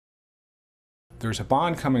There's a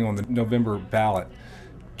bond coming on the November ballot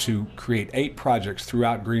to create 8 projects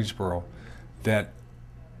throughout Greensboro that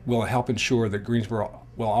will help ensure that Greensboro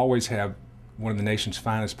will always have one of the nation's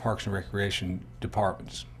finest parks and recreation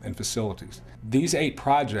departments and facilities. These 8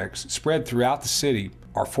 projects spread throughout the city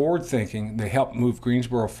are forward-thinking. They help move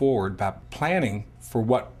Greensboro forward by planning for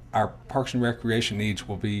what our parks and recreation needs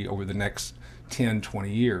will be over the next 10,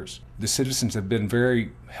 20 years. The citizens have been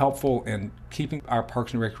very helpful in keeping our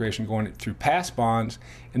parks and recreation going through past bonds,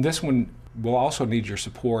 and this one will also need your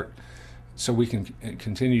support so we can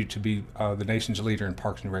continue to be the nation's leader in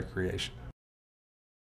parks and recreation.